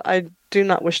said, I do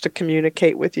not wish to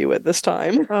communicate with you at this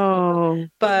time. Oh.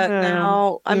 But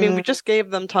now, I mean, we just gave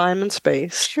them time and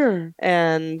space. Sure.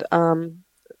 And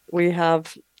we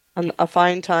have a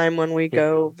fine time when we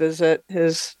go visit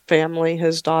his family,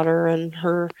 his daughter and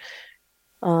her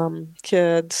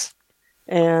kids.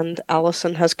 And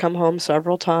Allison has come home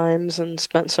several times and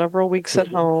spent several weeks at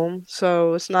home.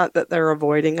 So it's not that they're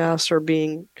avoiding us or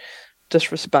being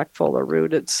disrespectful or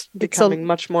rude. It's becoming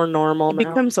much more normal now. It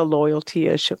becomes a loyalty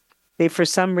issue. They, for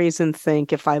some reason,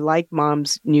 think if I like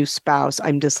mom's new spouse,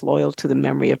 I'm disloyal to the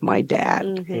memory of my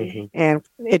dad. And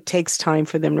it takes time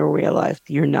for them to realize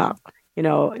you're not.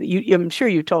 I'm sure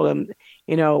you told them,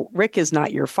 Rick is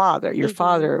not your father. Your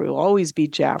father will always be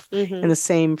Jeff. And the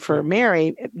same for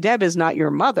Mary. Deb is not your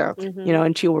mother,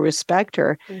 and she will respect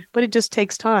her. But it just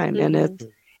takes time. And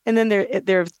then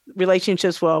there are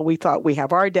relationships. Well, we thought we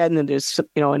have our dad, and then there's,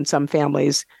 in some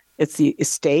families, it's the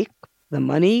estate, the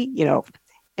money,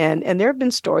 and there have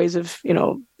been stories of,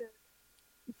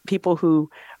 people who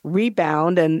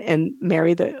rebound and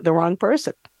marry the wrong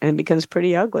person, and it becomes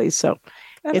pretty ugly. So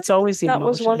it's always the emotion. That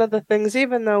was one of the things,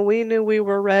 even though we knew we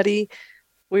were ready,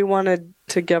 we wanted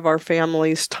to give our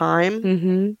families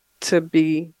time to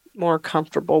be more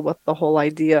comfortable with the whole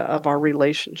idea of our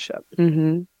relationship.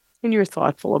 And you're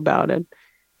thoughtful about it.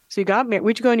 So you got married.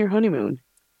 Where'd you go on your honeymoon?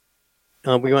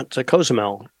 We went to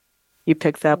Cozumel. You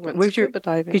picked up. Where's your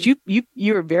diving? Because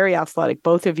you were very athletic,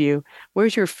 both of you.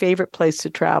 Where's your favorite place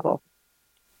to travel?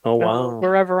 Oh, wow.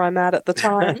 Wherever I'm at the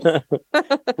time.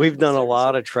 We've done a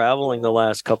lot of traveling the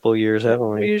last couple of years, haven't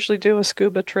we? We usually do a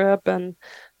scuba trip, and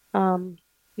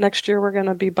next year we're going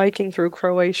to be biking through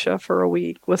Croatia for a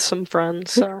week with some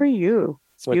friends. Good for you.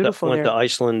 It's beautiful. Went to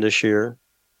Iceland this year.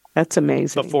 That's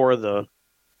amazing. Before the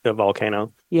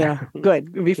volcano. Yeah,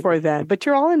 good. Before that. But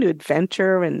you're all into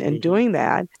adventure and doing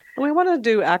that. And we want to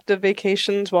do active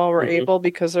vacations while we're able,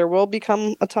 because there will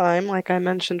become a time, like I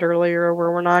mentioned earlier,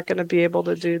 where we're not going to be able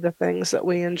to do the things that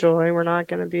we enjoy. We're not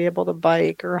going to be able to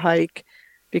bike or hike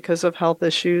because of health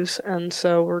issues. And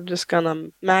so we're just going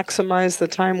to maximize the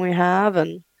time we have.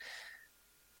 And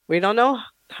we don't know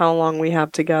how long we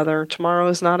have together. Tomorrow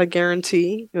is not a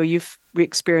guarantee. You've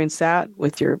experienced that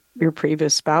with your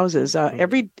previous spouses.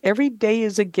 Every day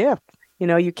is a gift.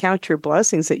 You count your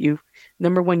blessings that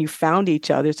number one, you found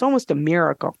each other. It's almost a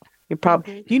miracle. You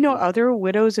probably do you know other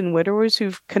widows and widowers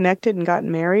who've connected and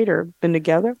gotten married or been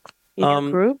together in your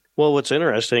group? Well, what's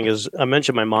interesting is I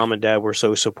mentioned my mom and dad were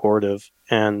so supportive,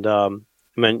 and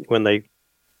when they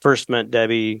first met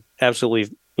Debbie,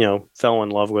 absolutely, fell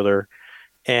in love with her,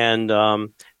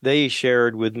 and they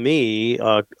shared with me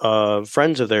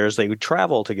friends of theirs. They would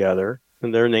travel together,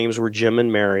 and their names were Jim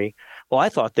and Mary. Well, I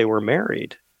thought they were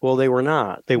married. Well, they were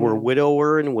not. They were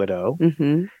widower and widow,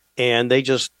 and they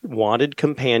just wanted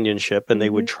companionship, and they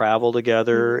would travel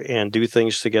together and do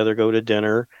things together, go to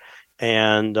dinner.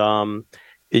 And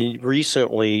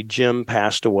recently, Jim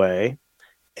passed away,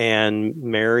 and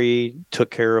Mary took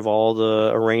care of all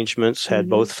the arrangements, had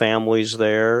both families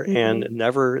there, and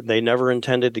they never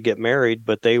intended to get married,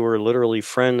 but they were literally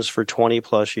friends for 20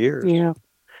 plus years. Yeah.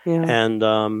 And,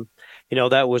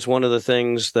 that was one of the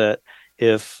things that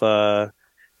if, while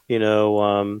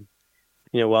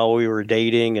we were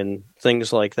dating and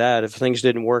things like that, if things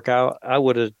didn't work out, I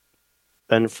would have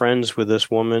been friends with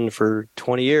this woman for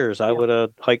 20 years. I would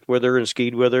have hiked with her and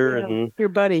skied with her. And your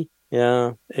buddy.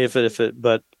 Yeah.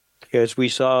 But as we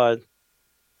saw, it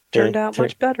turned out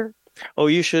much better. Oh,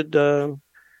 you should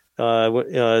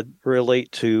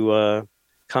relate to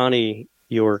Connie,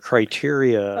 your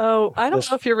criteria. Oh, I don't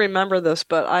know if you remember this,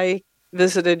 but I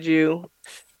visited you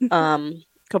a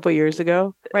couple of years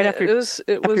ago, right after it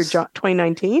was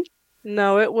 2019.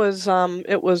 No, it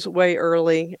was way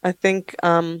early. I think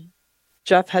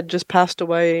Jeff had just passed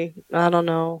away, I don't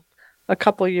know, a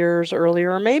couple years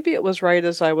earlier, or maybe it was right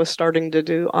as I was starting to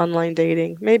do online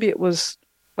dating. Maybe it was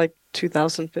like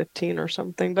 2015 or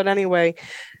something. But anyway,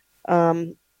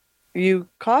 you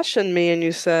cautioned me and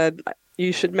you said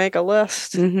you should make a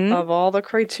list of all the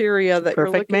criteria that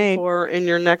you're looking for in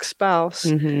your next spouse,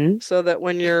 so that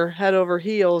when you're head over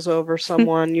heels over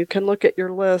someone, you can look at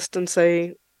your list and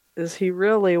say, is he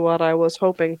really what I was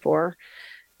hoping for?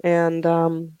 And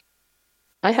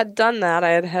I had done that.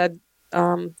 I had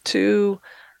 2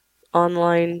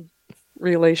 online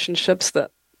relationships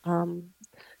that,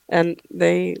 and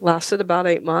they lasted about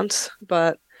 8 months,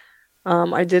 but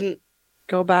I didn't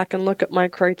go back and look at my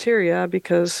criteria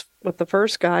because with the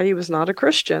first guy, he was not a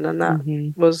Christian, and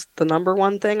that was the number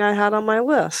one thing I had on my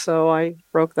list. So I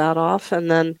broke that off, and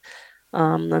then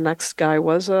the next guy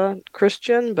was a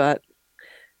Christian, but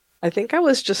I think I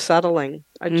was just settling.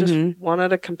 I just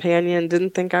wanted a companion,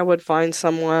 didn't think I would find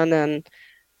someone, and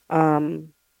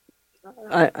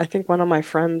I think one of my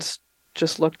friends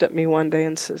just looked at me one day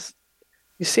and says,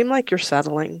 "You seem like you're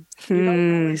settling. You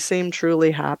don't really seem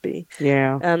truly happy."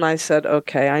 Yeah. And I said,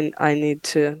 okay, I need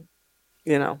to,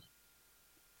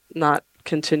 not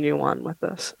continue on with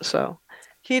this. So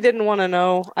he didn't want to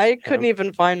know. I couldn't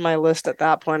even find my list at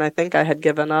that point. I think I had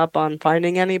given up on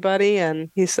finding anybody.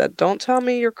 And he said, "Don't tell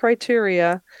me your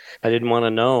criteria." I didn't want to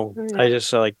know. Yeah. I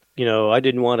just I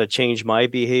didn't want to change my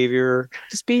behavior.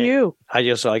 Just be you. I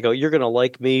go, you're going to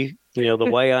like me, the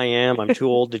way I am. I'm too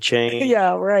old to change.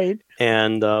 Yeah, right.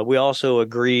 And we also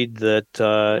agreed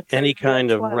that any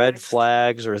kind of red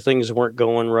flags or things weren't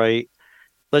going right,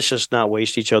 let's just not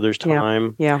waste each other's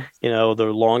time. Yeah.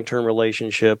 The long-term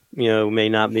relationship, may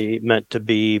not be meant to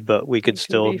be, but we could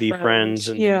still be friends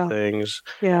and do things.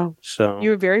 Yeah. So you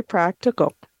were very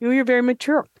practical. You're very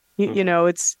mature. You know,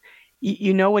 it's,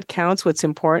 you know what counts, what's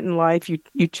important in life.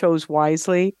 You chose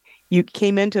wisely. You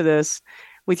came into this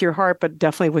with your heart, but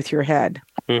definitely with your head,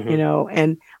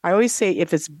 and I always say if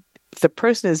the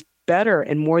person is better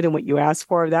and more than what you asked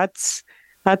for, that's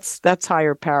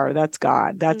higher power. That's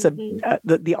God. That's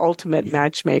the ultimate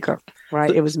matchmaker, right?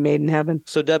 It was made in heaven.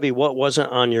 So Debbie, what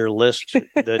wasn't on your list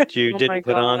that you didn't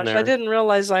put on there? I didn't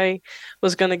realize I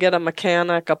was going to get a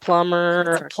mechanic, a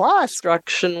plumber,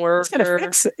 construction worker.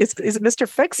 It's Mr.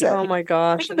 Fix It. Oh my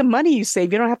gosh! Think of the money you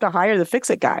save. You don't have to hire the fix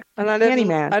it guy. And I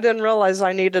didn't realize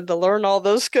I needed to learn all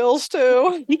those skills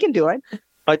too. You can do it.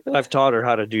 I've taught her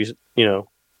how to do.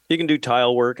 You can do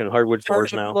tile work and hardwood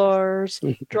floors now. Floors,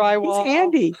 drywall. It's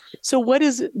handy. So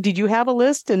did you have a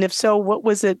list? And if so, what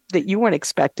was it that you weren't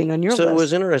expecting on your list? So it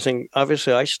was interesting.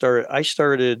 Obviously, we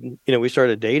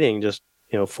started dating just,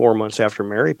 4 months after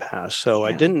Mary passed. So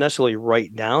I didn't necessarily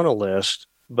write down a list,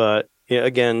 but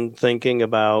again, thinking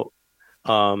about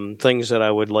things that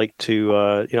I would like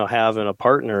to, have in a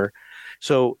partner.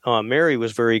 So Mary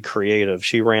was very creative.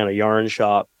 She ran a yarn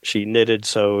shop. She knitted,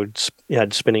 sewed,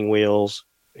 had spinning wheels,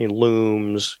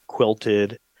 looms,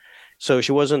 quilted. So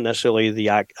she wasn't necessarily the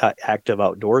active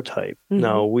outdoor type.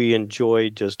 No, we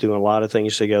enjoyed just doing a lot of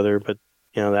things together, but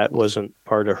that wasn't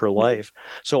part of her life.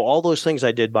 So all those things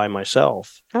I did by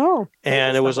myself. Oh,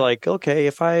 and it was like, okay,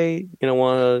 if I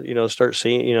want to start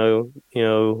seeing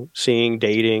seeing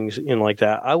dating and like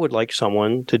that, I would like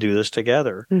someone to do this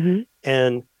together.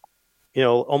 And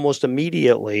almost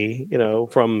immediately,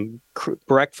 from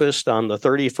breakfast on the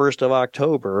 31st of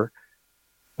October,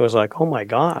 it was like, oh my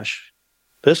gosh,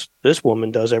 this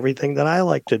woman does everything that I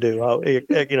like to do.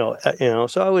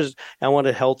 So I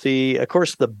wanted healthy, of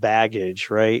course, the baggage,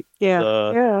 right?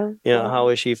 Yeah. How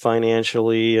is she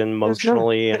financially and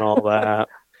emotionally and all that?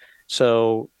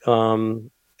 So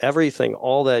everything,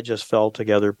 all that just fell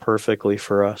together perfectly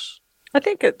for us. I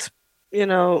think it's,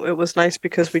 it was nice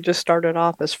because we just started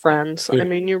off as friends. I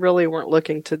mean, you really weren't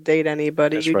looking to date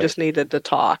anybody. That's you right. just needed to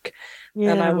talk.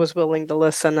 Yeah. And I was willing to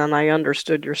listen, and I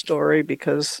understood your story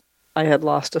because I had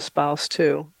lost a spouse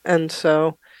too. And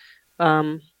so,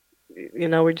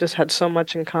 we just had so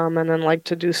much in common and liked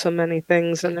to do so many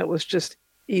things, and it was just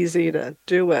easy to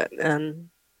do it. And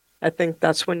I think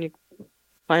that's when you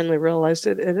finally realized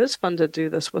it is fun to do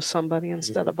this with somebody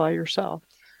instead of by yourself.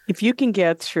 If you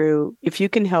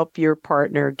can help your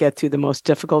partner get through the most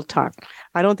difficult time,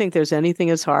 I don't think there's anything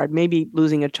as hard, maybe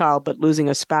losing a child, but losing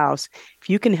a spouse. If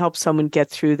you can help someone get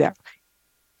through that,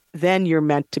 then you're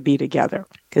meant to be together.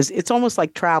 Because it's almost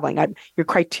like traveling. Your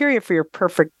criteria for your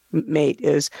perfect mate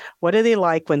is, what are they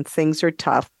like when things are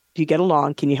tough? Do you get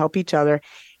along? Can you help each other?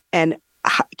 And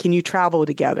can you travel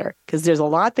together? Because there's a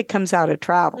lot that comes out of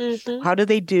travel. Mm-hmm. How do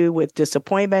they do with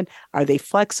disappointment? Are they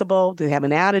flexible? Do they have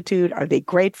an attitude? Are they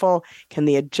grateful? Can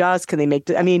they adjust? Can they make?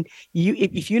 I mean,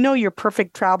 if you know your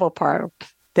perfect travel partner,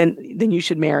 then you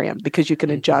should marry him because you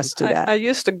can adjust to that. I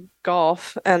used to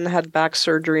golf and had back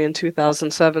surgery in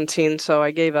 2017, so I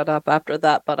gave it up after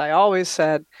that. But I always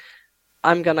said,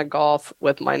 I'm going to golf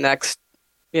with my next,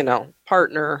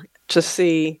 partner to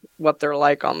see what they're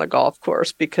like on the golf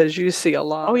course, because you see a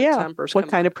lot of tempers. What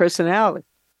kind of personality?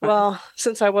 Well,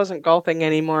 since I wasn't golfing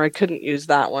anymore, I couldn't use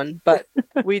that one. But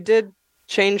we did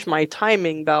change my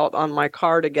timing belt on my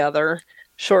car together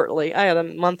shortly. I had a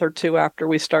month or two after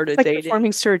we started dating.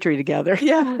 Performing surgery together.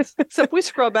 Yeah, except we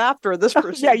scrub after this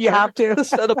procedure. Yeah, you have to.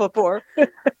 Instead of before.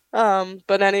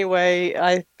 But anyway,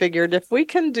 I figured if we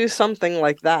can do something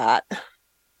like that.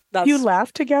 Do you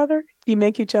laugh together? Do you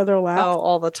make each other laugh? Oh,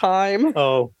 all the time.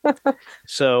 Oh,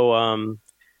 so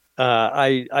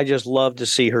I just love to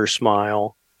see her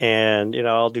smile, and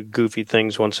I'll do goofy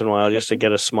things once in a while just to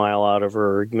get a smile out of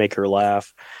her, make her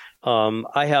laugh.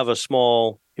 I have a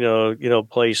small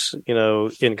place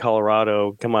in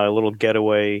Colorado, come out a little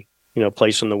getaway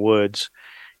place in the woods,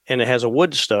 and it has a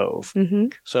wood stove. Mm-hmm.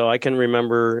 So I can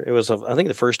remember it was I think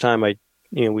the first time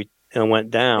we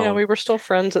went down. Yeah, we were still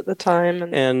friends at the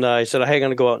time. And I said, hey, I'm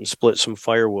going to go out and split some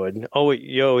firewood. Oh,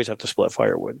 you always have to split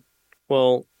firewood.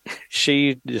 Well,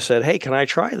 she just said, hey, can I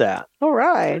try that? All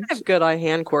right. I have good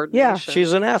eye-hand coordination. Yeah.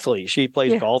 She's an athlete. She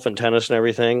plays golf and tennis and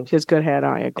everything. She has good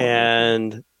hand-eye coordination.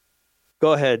 And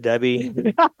go ahead, Debbie.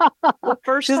 The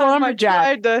first time I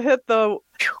tried to hit the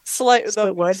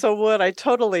wood, I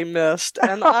totally missed,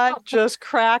 and I just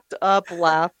cracked up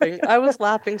laughing. I was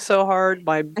laughing so hard,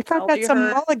 I thought that's a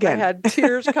mulligan. I had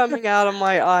tears coming out of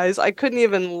my eyes. I couldn't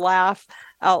even laugh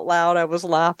out loud. I was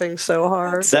laughing so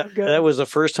hard. That was the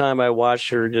first time I watched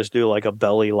her just do like a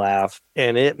belly laugh,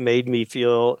 and it made me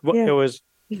feel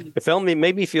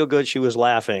made me feel good. She was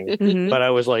laughing, Mm-hmm. but I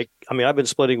was like, I've been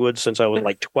splitting wood since I was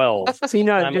like 12. So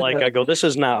I go, this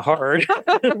is not hard.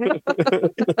 I'm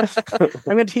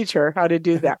going to teach her how to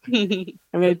do that.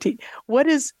 I'm going to teach. What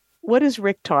has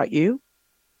Rick taught you?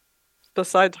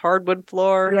 Besides hardwood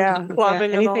floor,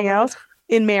 clubbing, anything else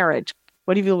in marriage?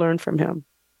 What have you learned from him?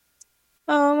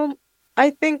 I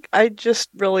think I just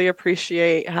really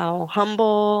appreciate how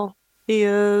humble he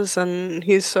is, and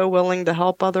he's so willing to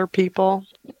help other people.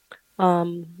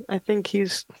 I think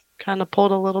he's kind of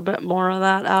pulled a little bit more of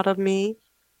that out of me.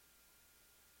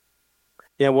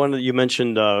 Yeah, you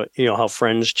mentioned, how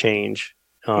friends change.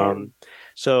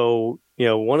 So,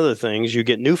 one of the things, you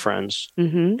get new friends.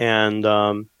 Mm-hmm.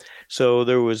 And so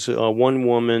there was one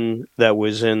woman that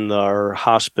was in our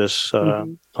hospice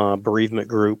bereavement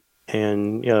group,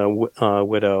 and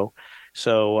widow.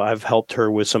 So I've helped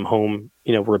her with some home,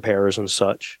 repairs and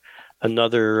such.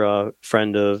 Another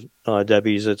friend of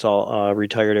Debbie's, it's all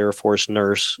retired Air Force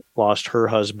nurse, lost her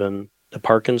husband to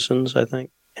Parkinson's, I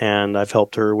think, and I've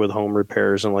helped her with home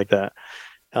repairs and like that.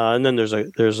 And then there's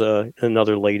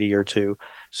another lady or two.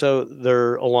 So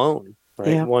they're alone, right?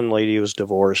 Yeah. One lady was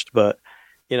divorced, but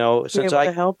since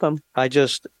I help them, I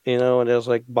just and it was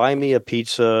like, buy me a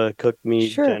pizza, cook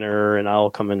me dinner, and I'll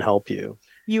come and help you.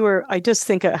 I just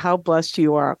think of how blessed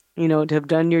you are, to have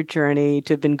done your journey,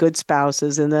 to have been good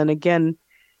spouses. And then again,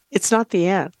 it's not the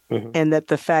end. Mm-hmm. And that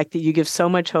the fact that you give so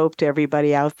much hope to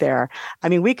everybody out there.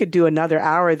 We could do another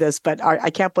hour of this, but I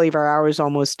can't believe our hour is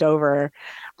almost over.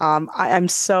 I'm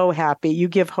so happy. You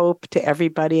give hope to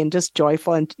everybody and just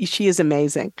joyful. And she is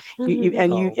amazing.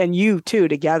 Mm-hmm. You too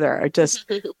together are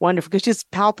just wonderful, because it's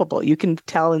palpable. You can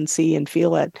tell and see and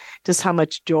feel it, just how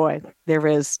much joy there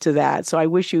is to that. So I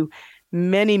wish you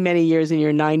many, many years in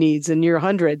your 90s and your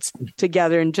 100s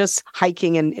together and just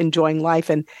hiking and enjoying life.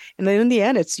 And then in the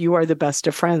end, you are the best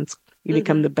of friends. You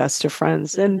become the best of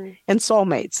friends and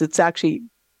soulmates. It's actually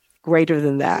greater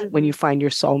than that when you find your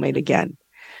soulmate again.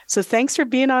 So thanks for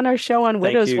being on our show on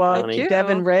Widows Walk, Deb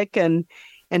and Rick. And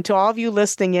to all of you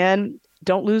listening in,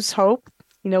 don't lose hope.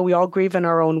 We all grieve in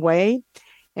our own way.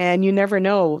 And you never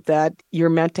know that you're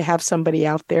meant to have somebody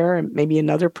out there, and maybe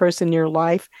another person in your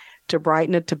life, to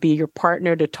brighten it, to be your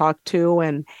partner, to talk to.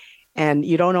 And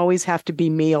you don't always have to be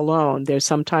me alone.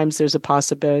 Sometimes there's a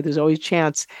possibility. There's always a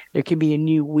chance there can be a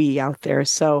new we out there.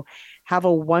 So have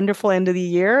a wonderful end of the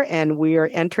year. And we are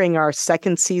entering our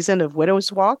second season of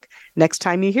Widow's Walk next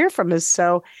time you hear from us.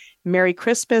 So Merry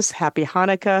Christmas, Happy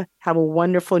Hanukkah. Have a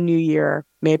wonderful New Year.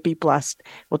 May it be blessed.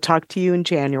 We'll talk to you in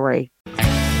January.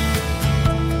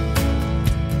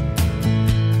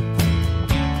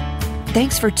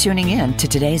 Thanks for tuning in to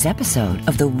today's episode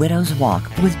of The Widow's Walk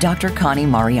with Dr. Connie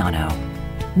Mariano.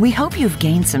 We hope you've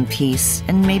gained some peace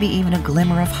and maybe even a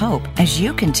glimmer of hope as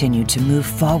you continue to move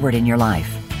forward in your life.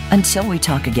 Until we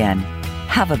talk again,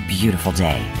 have a beautiful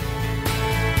day.